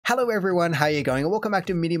Hello everyone, how you going? And welcome back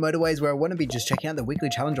to Mini Motorways, where I want to be just checking out the weekly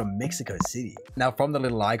challenge on Mexico City. Now, from the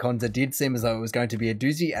little icons, it did seem as though it was going to be a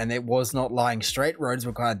doozy, and it was not lying. Straight roads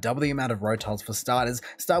require double the amount of road tiles for starters.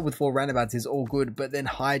 Start with 4 roundabouts is all good, but then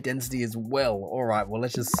high density as well. Alright, well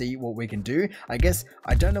let's just see what we can do. I guess,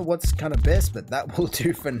 I don't know what's kind of best, but that will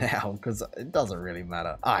do for now, because it doesn't really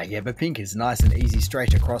matter. Ah yeah, but pink is nice and easy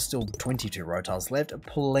straight across, still 22 road tiles left,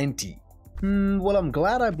 plenty. Well, I'm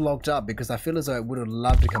glad I blocked up because I feel as though I would have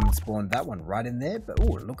loved to come and spawn that one right in there. But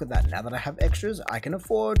oh, look at that. Now that I have extras, I can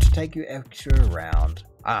afford to take you extra around.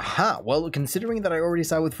 Aha, well, considering that I already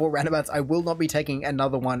started with 4 roundabouts, I will not be taking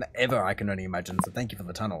another one ever, I can only imagine, so thank you for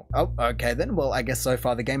the tunnel. Oh, okay then, well, I guess so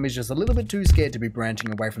far the game is just a little bit too scared to be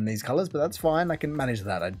branching away from these colors, but that's fine, I can manage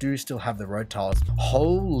that. I do still have the road tiles.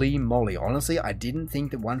 Holy moly, honestly, I didn't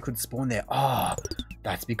think that one could spawn there. Oh,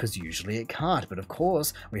 that's because usually it can't, but of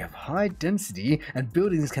course, we have high density and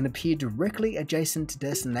buildings can appear directly adjacent to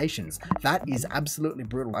destinations. That is absolutely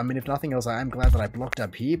brutal. I mean, if nothing else, I am glad that I blocked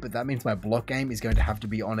up here, but that means my block game is going to have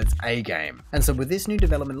to be on its A game. And so with this new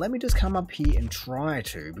development, let me just come up here and try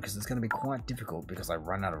to, because it's going to be quite difficult because I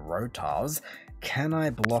run out of road tiles. Can I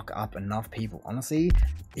block up enough people? Honestly,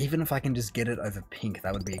 even if I can just get it over pink,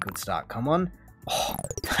 that would be a good start. Come on. Oh,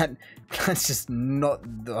 that's just not,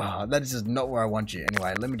 that is just not where I want you.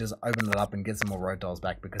 Anyway, let me just open it up and get some more road tiles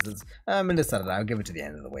back because it's into Saturday. I'll give it to the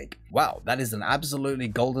end of the week. Wow, that is an absolutely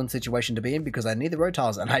golden situation to be in because I need the road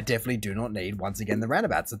tiles and I definitely do not need, once again, the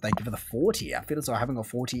roundabouts. So thank you for the 40. I feel as though I haven't got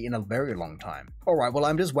 40 in a very long time. Alright, well,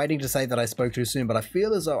 I'm just waiting to say that I spoke too soon, but I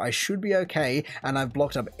feel as though I should be okay and I've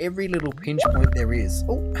blocked up every little pinch point there is.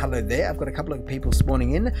 Oh, hello there. I've got a couple of people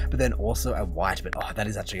spawning in, but then also a white, but oh, that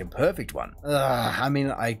is actually a perfect one. I mean,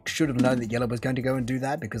 I should have known that yellow was going to go and do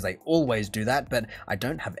that because they always do that, but I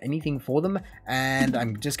don't have anything for them and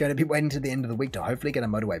I'm just going to be waiting to the end of the week to hopefully get a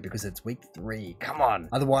motorway because it's week 3. Come on.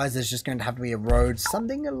 Otherwise, there's just going to have to be a road,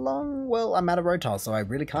 something along, well, I'm out of road tiles, so I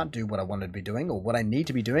really can't do what I wanted to be doing or what I need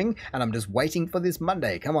to be doing, and I'm just waiting for this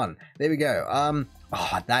Monday. Come on. There we go.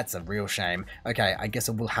 Oh, that's a real shame. Okay, I guess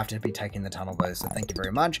I will have to be taking the tunnel though, so thank you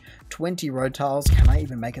very much. 20 road tiles. Can I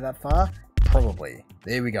even make it that far? Probably.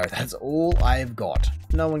 There we go. That's all I've got.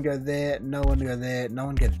 No one go there. No one go there. No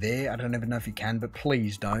one go there. I don't even know if you can, but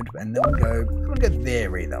please don't. And no one go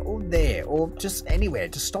there either. Or there. Or just anywhere.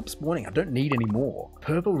 Just stop spawning. I don't need any more.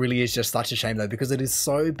 Purple really is just such a shame though, because it is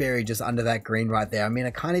so buried just under that green right there. I mean,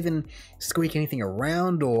 I can't even squeak anything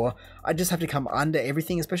around, or I just have to come under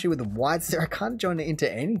everything, especially with the whites there. I can't join it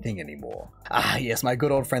into anything anymore. Ah, yes, my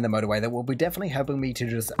good old friend, the motorway, that will be definitely helping me to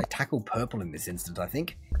just tackle purple in this instance, I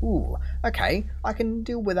think. Ooh, okay. I can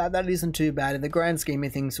deal with that. That isn't too bad. In the grand scheme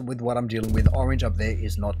of things with what I'm dealing with, orange up there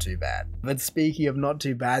is not too bad. But speaking of not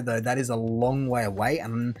too bad though, that is a long way away,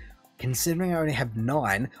 and considering I only have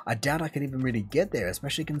 9, I doubt I could even really get there,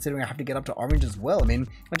 especially considering I have to get up to orange as well. I mean,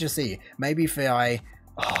 let's just see. Maybe if I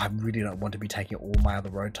really don't want to be taking all my other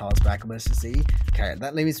road tiles back. Let's just see. Okay,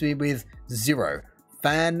 that leaves me with 0.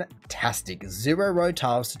 Fantastic. 0 road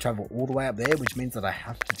tiles to travel all the way up there, which means that I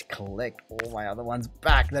have to collect all my other ones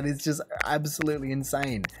back. That is just absolutely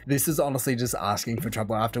insane. This is honestly just asking for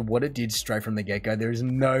trouble after what it did straight from the get-go. There is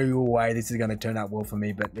no way this is going to turn out well for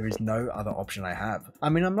me, but there is no other option I have. I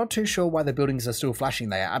mean, I'm not too sure why the buildings are still flashing.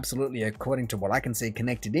 They are absolutely, according to what I can see,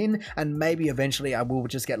 connected in, and maybe eventually I will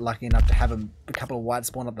just get lucky enough to have a couple of whites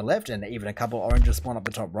spawn up the left and even a couple of oranges spawn up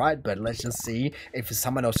the top right, but let's just see if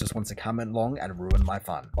someone else just wants to come along and ruin my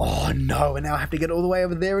fun. Oh no, and now I have to get all the way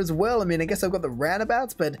over there as well. I mean, I guess I've got the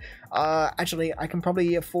roundabouts, but actually I can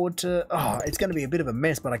probably afford to, it's going to be a bit of a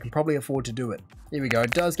mess, but I can probably afford to do it. Here we go.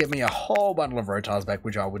 It does get me a whole bundle of road tiles back,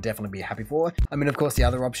 which I would definitely be happy for. I mean, of course, the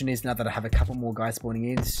other option is, now that I have a couple more guys spawning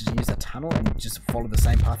in, is to use a tunnel and just follow the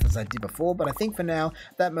same path as I did before, but I think for now,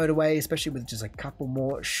 that motorway, especially with just a couple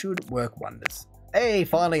more, should work wonders. Hey,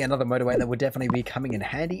 finally another motorway that will definitely be coming in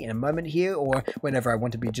handy in a moment here, or whenever I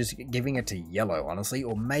want to be just giving it to yellow, honestly,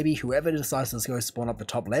 or maybe whoever decides to go spawn up the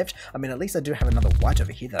top left. I mean, at least I do have another white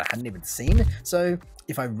over here that I hadn't even seen, so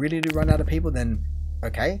if I really do run out of people, then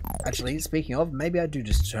okay. Actually, speaking of, maybe I do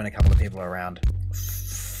just turn a couple of people around.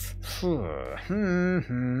 I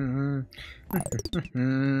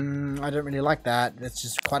don't really like that. That's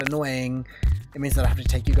just quite annoying. It means that I have to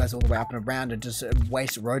take you guys all the way up and around and just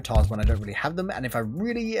waste road tiles when I don't really have them. And if I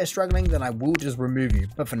really are struggling, then I will just remove you.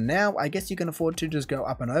 But for now, I guess you can afford to just go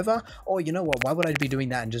up and over. Or you know what? Why would I be doing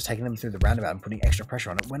that and just taking them through the roundabout and putting extra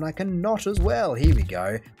pressure on it when I can not as well? Here we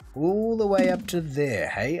go. All the way up to there,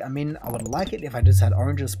 hey? I mean, I would like it if I just had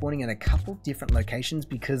oranges spawning in a couple different locations,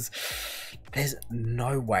 because there's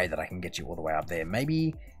no way that I can get you all the way up there.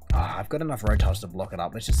 Maybe I've got enough road tiles to block it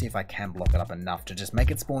up. Let's just see if I can block it up enough to just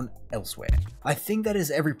make it spawn elsewhere. I think that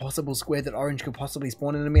is every possible square that orange could possibly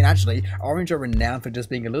spawn in. I mean, actually, orange are renowned for just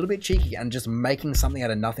being a little bit cheeky and just making something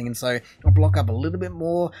out of nothing. And so I'll block up a little bit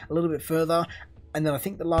more, a little bit further. And then I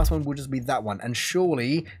think the last one will just be that one. And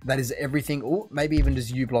surely that is everything. Oh, maybe even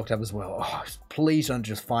just you blocked up as well. Oh, please don't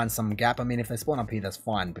just find some gap. I mean, if they spawn up here, that's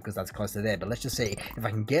fine because that's close to there. But let's just see if I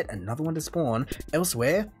can get another one to spawn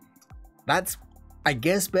elsewhere. That's, I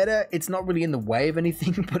guess, better. It's not really in the way of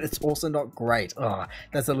anything, but it's also not great. Oh,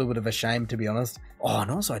 that's a little bit of a shame, to be honest. Oh,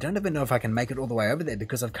 and also, I don't even know if I can make it all the way over there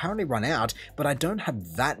because I've currently run out, but I don't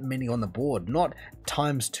have that many on the board. Not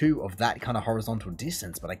 ×2 of that kind of horizontal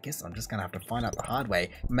distance, but I guess I'm just going to have to find out the hard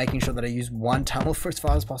way, making sure that I use one tunnel for as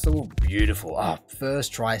far as possible. Beautiful. Oh,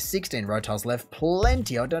 first try, 16 road tiles left.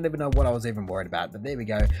 Plenty. I don't even know what I was even worried about, but there we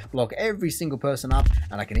go. Block every single person up,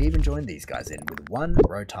 and I can even join these guys in with one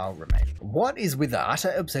road tile remaining. What is with the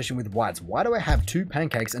utter obsession with whites? Why do I have 2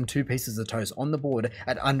 pancakes and 2 pieces of toast on the board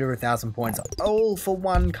at under 1,000 points, all for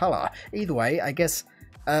one color? Either way, I guess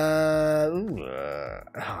how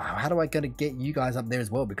do I gonna get you guys up there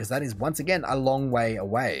as well, because that is once again a long way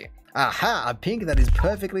away. Aha, a pink that is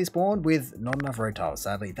perfectly spawned with not enough road tiles.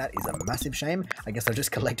 Sadly, that is a massive shame. I guess I'll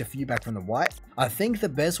just collect a few back from the white. I think the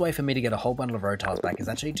best way for me to get a whole bundle of road tiles back is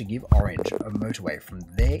actually to give orange a motorway from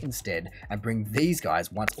there instead and bring these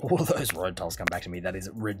guys once all of those road tiles come back to me. That is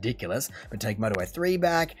ridiculous. But take motorway 3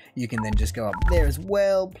 back. You can then just go up there as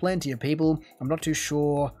well. Plenty of people. I'm not too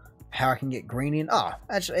sure how I can get green in. Oh,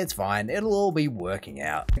 actually, it's fine. It'll all be working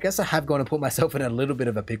out. I guess I have gone and put myself in a little bit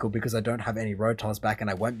of a pickle because I don't have any road tiles back and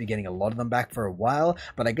I won't be getting a lot of them back for a while.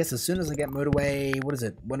 But I guess as soon as I get motorway, what is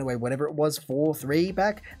it? Motorway, whatever it was, 3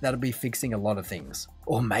 back, that'll be fixing a lot of things.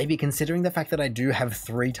 Or maybe considering the fact that I do have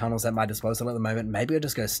 3 tunnels at my disposal at the moment, maybe I'll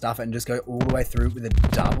just go stuff it and just go all the way through with a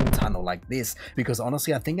double tunnel like this. Because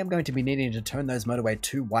honestly, I think I'm going to be needing to turn those motorway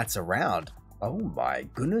 2 whites around. Oh my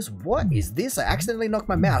goodness, what is this? I accidentally knocked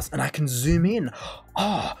my mouse and I can zoom in.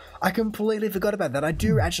 Oh, I completely forgot about that. I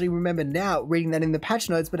do actually remember now reading that in the patch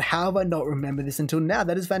notes, but how have I not remembered this until now?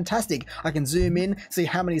 That is fantastic. I can zoom in, see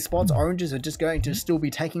how many spots oranges are just going to still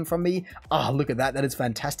be taking from me. Oh, look at that. That is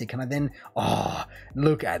fantastic. Can I then, oh,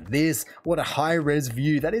 look at this. What a high res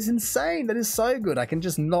view. That is insane. That is so good. I can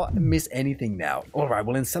just not miss anything now. All right,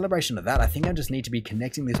 well, in celebration of that, I think I just need to be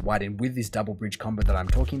connecting this white in with this double bridge combo that I'm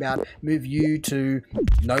talking about. Move you to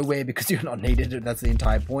nowhere because you're not needed. That's the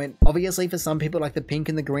entire point. Obviously, for some people like the pink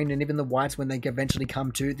and the green and even the whites, when they eventually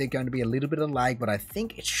come to, they're going to be a little bit of lag, but I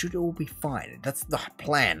think it should all be fine. That's the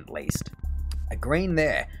plan, at least. A green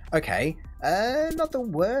there. Okay. Not the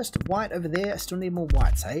worst. White over there. I still need more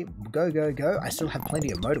whites, hey? Go, go, go. I still have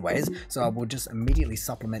plenty of motorways, so I will just immediately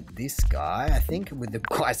supplement this guy, I think, with the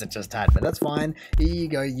guys I just had, but that's fine. Here you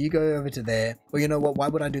go. You go over to there. Well, you know what? Why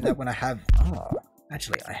would I do that when I have... Oh,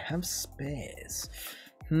 actually, I have spares.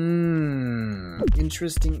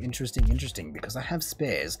 Interesting, because I have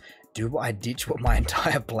spares. Do I ditch what my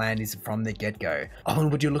entire plan is from the get-go? Oh, and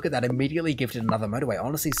would you look at that, immediately gifted another motorway.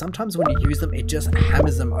 Honestly, sometimes when you use them, it just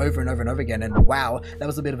hammers them over and over and over again, and wow, that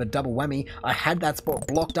was a bit of a double whammy. I had that spot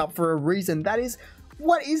blocked up for a reason. That is...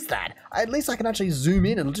 What is that? At least I can actually zoom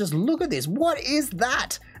in and just look at this. What is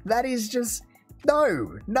that? That is just...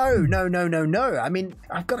 No. I mean,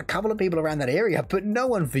 I've got a couple of people around that area, but no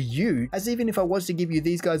one for you. As even if I was to give you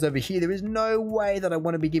these guys over here, there is no way that I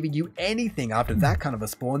want to be giving you anything after that kind of a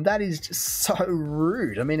spawn. That is just so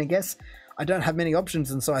rude. I mean, I guess I don't have many options,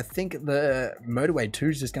 and so I think the motorway 2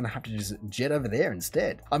 is just going to have to just jet over there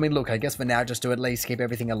instead. I mean, look, I guess for now, just to at least keep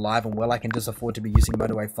everything alive and well, I can just afford to be using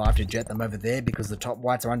motorway 5 to jet them over there because the top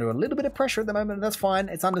whites are under a little bit of pressure at the moment. That's fine.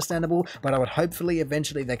 It's understandable, but I would hopefully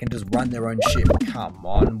eventually they can just run their own ship. Come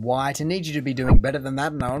on, white. I need you to be doing better than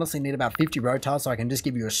that, and I honestly need about 50 road tiles so I can just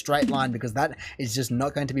give you a straight line because that is just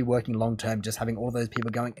not going to be working long term, just having all those people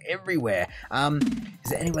going everywhere. Is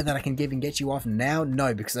there any way that I can give and get you off now?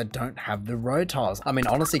 No, because I don't have the road tiles. I mean,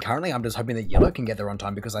 honestly, currently I'm just hoping that yellow can get there on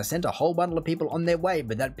time because I sent a whole bundle of people on their way,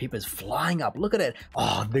 but that paper's flying up. Look at it.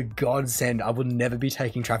 Oh, the godsend. I will never be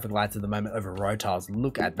taking traffic lights at the moment over road tiles.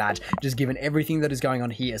 Look at that. Just given everything that is going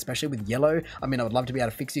on here, especially with yellow. I mean, I would love to be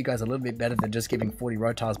able to fix you guys a little bit better than just giving 40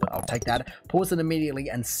 road tiles, but I'll take that, pause it immediately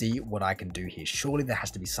and see what I can do here. Surely there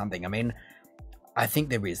has to be something. I mean, I think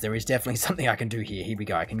there is. There is definitely something I can do here. Here we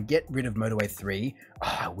go. I can get rid of motorway 3.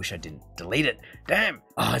 Oh, I wish I didn't delete it. Damn.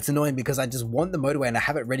 Oh, it's annoying because I just want the motorway and I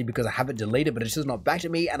have it ready because I have it deleted, but it's just not back to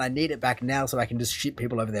me and I need it back now so I can just ship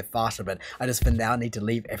people over there faster. But I just for now need to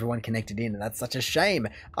leave everyone connected in, and that's such a shame.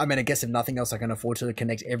 I mean, I guess if nothing else, I can afford to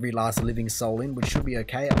connect every last living soul in, which should be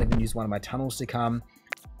okay. I'll even use one of my tunnels to come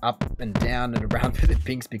up and down and around for the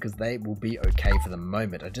pinks because they will be okay for the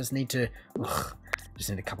moment. I just need to... just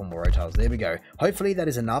need a couple more road tiles. There we go. Hopefully that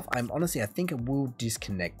is enough. I think it will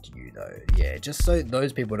disconnect you though. Yeah, just so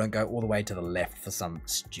those people don't go all the way to the left for some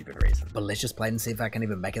stupid reason. But let's just play and see if I can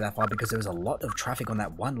even make it that far because there was a lot of traffic on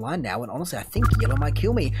that one line now. And honestly, I think yellow might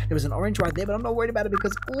kill me. There was an orange right there, but I'm not worried about it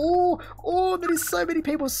because, oh, there is so many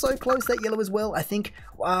people so close. That yellow as well. I think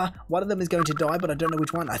one of them is going to die, but I don't know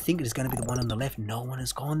which one. I think it is going to be the one on the left. No one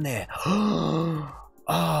has gone there.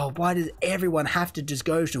 Oh, why does everyone have to just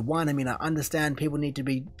go to one? I mean, I understand people need to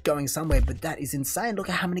be going somewhere, but that is insane. Look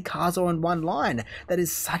at how many cars are on one line. That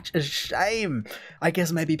is such a shame. I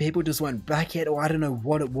guess maybe people just weren't back yet, or I don't know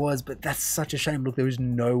what it was, but that's such a shame. Look, there was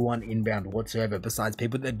no one inbound whatsoever besides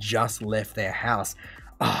people that just left their house.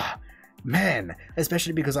 Ah. Man,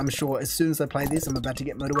 especially because I'm sure as soon as I play this, I'm about to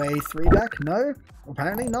get Motorway 3 back. No,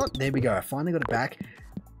 apparently not. There we go. I finally got it back.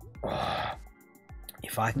 Oh,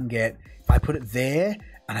 if I put it there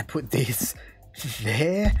and I put this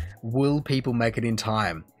there, will people make it in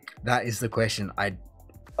time? That is the question. I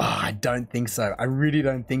don't think so. I really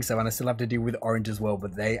don't think so. And I still have to deal with orange as well,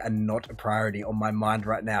 but they are not a priority on my mind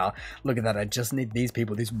right now. Look at that. I just need these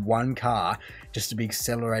people, this one car, just to be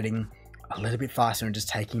accelerating a little bit faster and just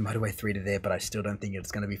taking Motorway 3 to there, but I still don't think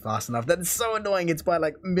it's going to be fast enough. That is so annoying. It's by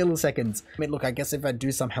like milliseconds. I mean, look, I guess if I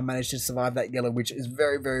do somehow manage to survive that yellow, which is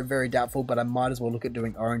very, very, very doubtful, but I might as well look at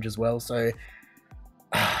doing orange as well. So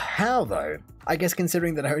how though? I guess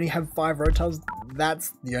considering that I only have 5 road tiles,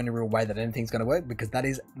 that's the only real way that anything's going to work, because that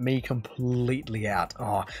is me completely out.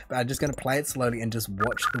 Oh, but I'm just going to play it slowly and just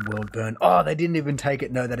watch the world burn. Oh, they didn't even take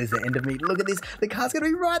it. No, that is the end of me. Look at this. The car's going to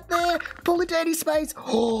be right there. Pull into any space.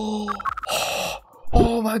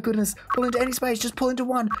 Oh my goodness. Pull into any space. Just pull into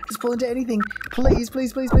one. Just pull into anything. Please,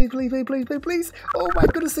 please, please, please, please, please, please, please, please. Oh my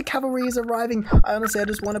goodness, the cavalry is arriving. I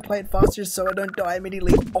just want to play it faster so I don't die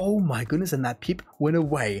immediately. Oh my goodness, and that pip went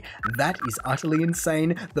away. That is utterly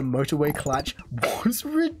insane. The motorway clutch was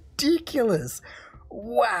ridiculous.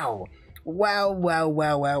 Wow. Wow, wow,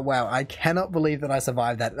 wow, wow, wow. I cannot believe that I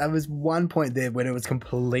survived that. That was one point there when it was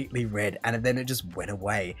completely red and then it just went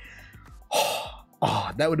away.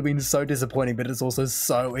 Oh, that would have been so disappointing, but it's also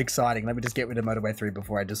so exciting. Let me just get rid of Motorway 3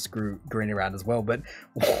 before I just screw green around as well. But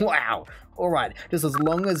wow. All right. Just as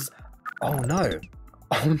long as... Oh, no.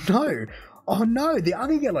 Oh, no. Oh, no. The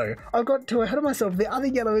other yellow. I got too ahead of myself. The other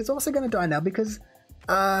yellow is also going to die now because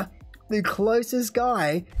the closest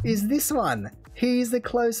guy is this one. He's the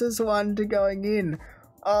closest one to going in.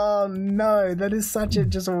 Oh no, that is such a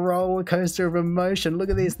just a roller coaster of emotion.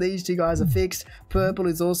 Look at this, these two guys are fixed. Purple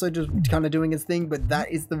is also just kind of doing its thing, but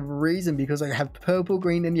that is the reason, because I have purple,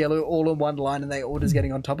 green and yellow all on one line and they all just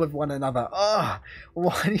getting on top of one another.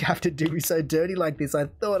 Why do you have to do me so dirty like this? I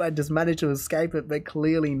thought I'd just managed to escape it, but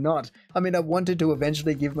clearly not. I mean, I wanted to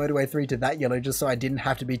eventually give Motorway 3 to that yellow just so I didn't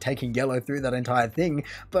have to be taking yellow through that entire thing,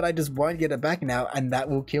 but I just won't get it back now and that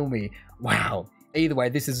will kill me. Wow. Either way,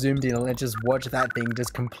 this is zoomed in and let's just watch that thing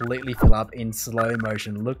just completely fill up in slow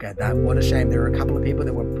motion. Look at that. What a shame. There were a couple of people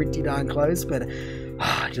that were pretty darn close, but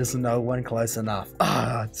just no one close enough.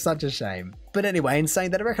 Such a shame. But anyway, in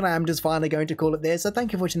saying that, I reckon I am just finally going to call it there. So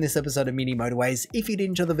thank you for watching this episode of Mini Motorways. If you did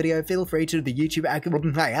enjoy the video, feel free to the YouTube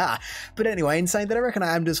But anyway, in saying that, I reckon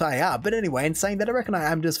I am just finally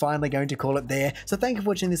going to call it there. So thank you for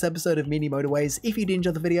watching this episode of Mini Motorways. If you did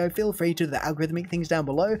enjoy the video, feel free to the algorithmic things down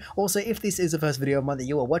below. Also, if this is the first video of mine that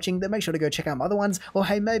you are watching, then make sure to go check out my other ones. Or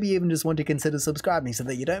hey, maybe even just want to consider subscribing so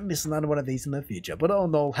that you don't miss another one of these in the future. But all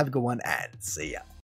in all, have a good one and see ya.